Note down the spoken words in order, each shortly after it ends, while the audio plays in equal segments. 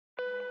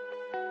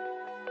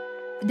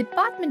The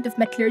Department of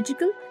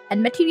Metallurgical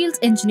and Materials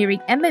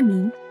Engineering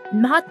MME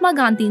in Mahatma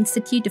Gandhi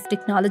Institute of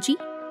Technology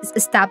is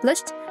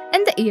established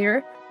in the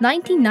year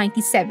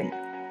 1997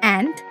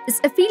 and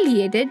is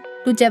affiliated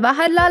to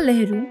Jawaharlal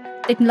Nehru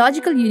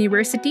Technological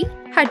University,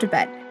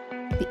 Hyderabad.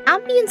 The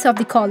ambience of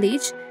the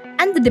college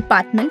and the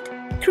department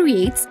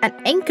creates an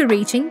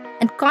encouraging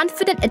and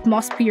confident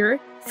atmosphere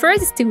for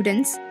the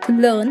students to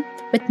learn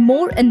with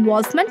more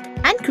involvement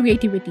and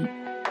creativity.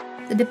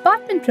 The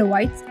department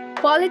provides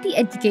quality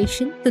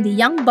education to the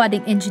young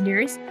budding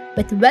engineers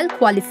with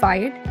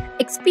well-qualified,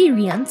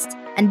 experienced,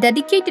 and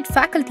dedicated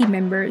faculty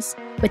members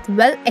with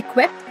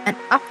well-equipped and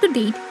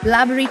up-to-date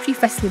laboratory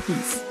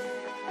facilities.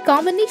 The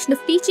combination of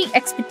teaching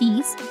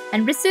expertise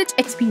and research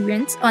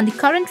experience on the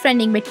current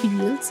trending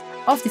materials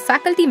of the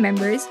faculty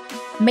members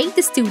made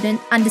the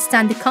student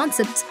understand the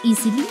concepts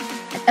easily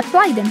and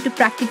apply them to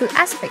practical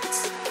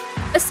aspects.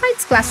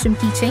 Besides classroom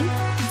teaching,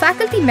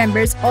 faculty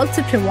members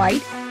also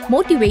provide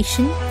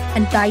motivation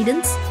and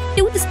guidance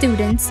to the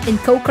students in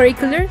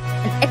co-curricular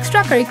and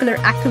extracurricular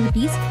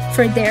activities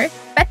for their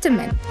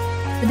betterment.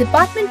 The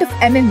Department of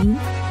MME,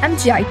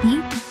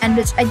 MGIT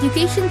enrich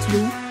education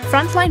through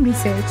frontline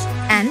research,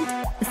 and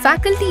the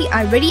faculty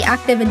are very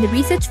active in the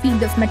research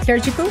field of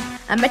metallurgical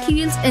and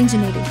materials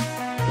engineering.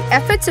 The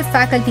efforts of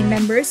faculty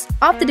members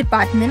of the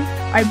department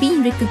are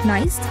being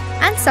recognized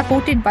and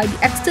supported by the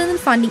external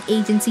funding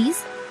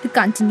agencies to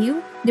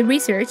continue the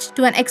research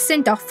to an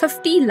extent of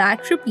 50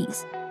 lakh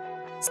rupees.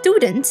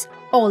 Students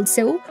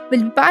also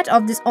will be part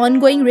of this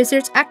ongoing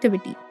research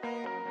activity.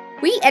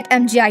 We at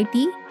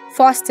MGIT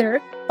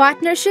foster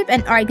partnership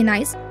and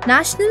organize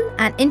national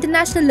and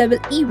international level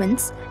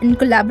events in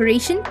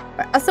collaboration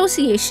or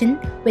association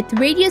with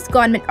various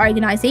government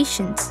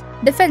organizations,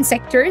 defense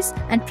sectors,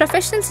 and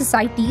professional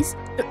societies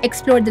to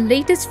explore the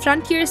latest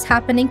frontiers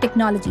happening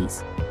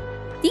technologies.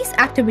 These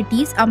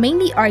activities are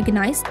mainly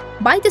organized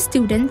by the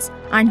students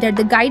under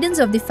the guidance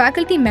of the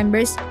faculty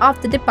members of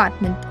the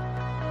department.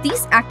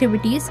 These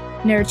activities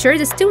nurture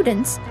the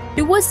students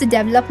towards the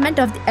development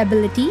of the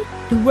ability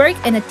to work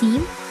in a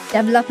team,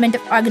 development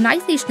of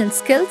organizational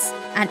skills,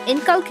 and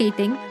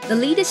inculcating the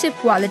leadership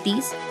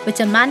qualities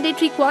which are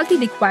mandatory quality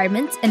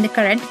requirements in the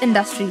current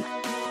industry.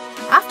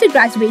 After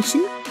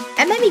graduation,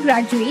 MME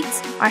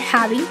graduates are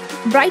having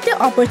brighter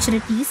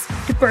opportunities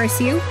to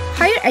pursue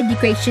higher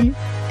education,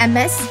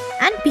 MS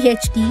and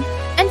PhD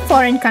in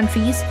foreign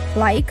countries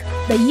like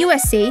the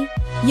USA,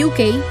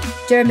 UK,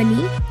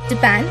 Germany,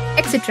 Japan,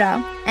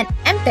 etc., and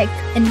MTech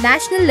in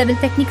national level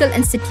technical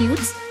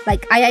institutes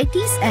like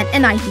IITs and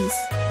NITs.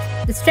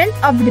 The strength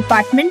of the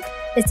department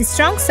is the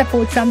strong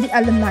support from the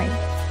alumni.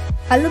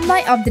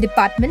 Alumni of the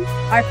department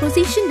are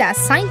positioned as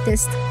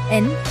scientists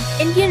in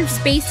Indian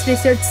Space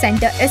Research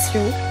Center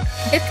 (ISRO),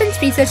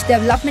 Defense Research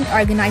Development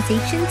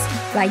Organizations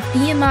like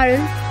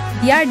DMRL,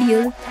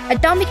 DRDL,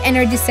 atomic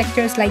energy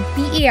sectors like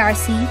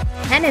BARC,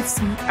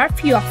 NFC are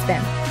few of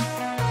them.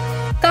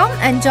 Come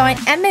and join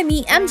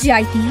MME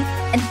MGIT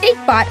and take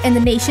part in the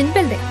nation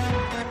building.